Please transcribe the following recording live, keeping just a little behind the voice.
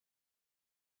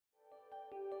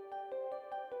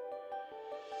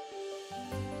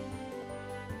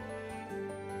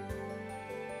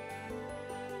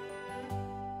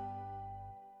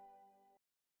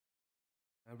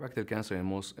Rectal cancer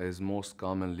is most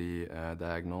commonly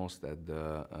diagnosed at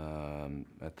the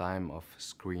time of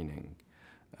screening.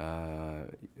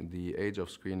 The age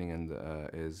of screening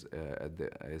is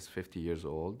 50 years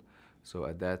old. So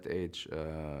at that age,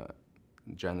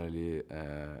 generally,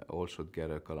 all should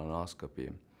get a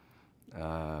colonoscopy.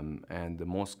 And the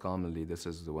most commonly, this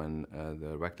is when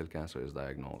the rectal cancer is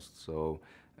diagnosed. So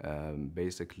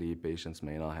basically, patients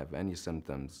may not have any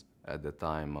symptoms at the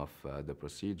time of the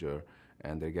procedure,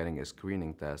 and they're getting a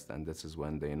screening test, and this is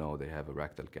when they know they have a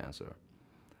rectal cancer.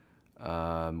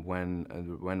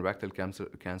 When rectal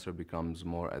cancer becomes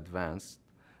more advanced,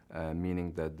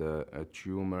 meaning that the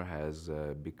tumor has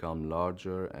become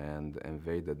larger and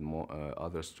invaded more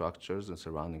other structures and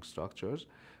surrounding structures,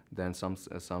 then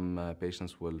some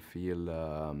patients will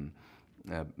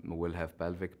have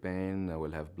pelvic pain,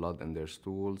 will have blood in their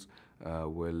stools,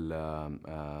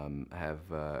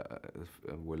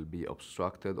 will be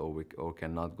obstructed or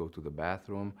cannot go to the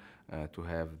bathroom to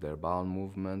have their bowel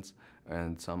movements,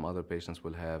 and some other patients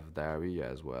will have diarrhea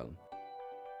as well.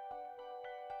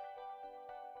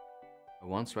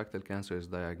 Once rectal cancer is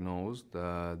diagnosed,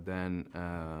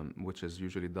 which is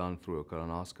usually done through a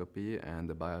colonoscopy and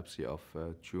the biopsy of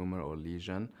a tumor or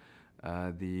lesion,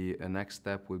 the next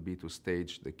step would be to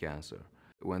stage the cancer.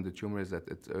 When the tumor is at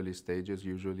its early stages,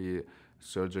 usually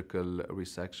surgical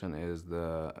resection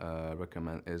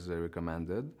is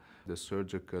recommended. The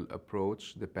surgical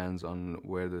approach depends on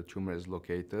where the tumor is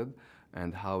located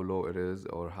and how low it is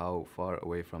or how far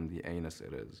away from the anus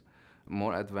it is.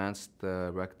 More advanced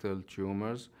rectal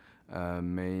tumors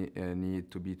may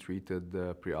need to be treated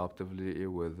preoperatively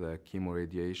with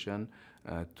chemoradiation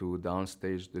to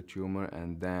downstage the tumor,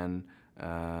 and then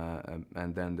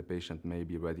the patient may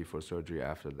be ready for surgery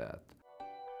after that.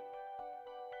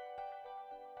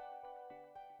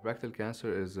 Rectal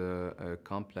cancer is a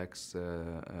complex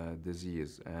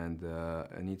disease, and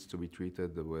it needs to be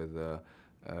treated with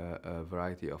a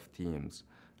variety of teams.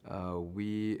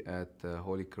 We at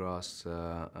Holy Cross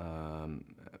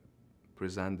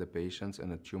present the patients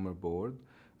in a tumor board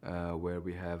where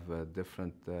we have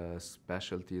different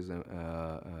specialties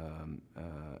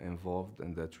involved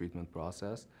in the treatment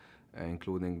process,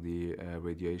 including the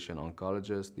radiation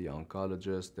oncologist, the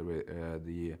oncologist,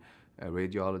 the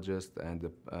radiologist, and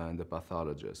the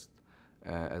pathologist,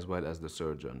 as well as the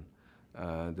surgeon.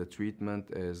 The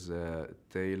treatment is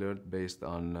tailored based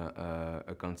on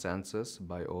a consensus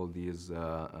by all these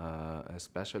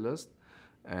specialists,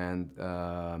 and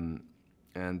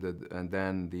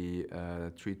then the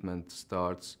treatment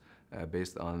starts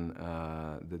based on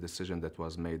the decision that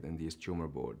was made in these tumor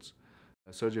boards.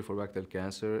 Surgery for rectal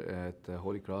cancer at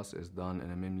Holy Cross is done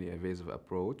in a minimally invasive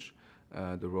approach.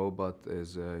 The robot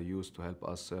is used to help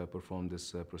us perform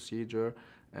this procedure,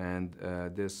 and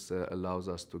this allows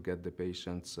us to get the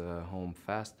patients home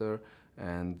faster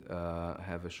and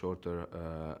have a shorter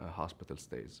hospital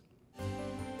stays.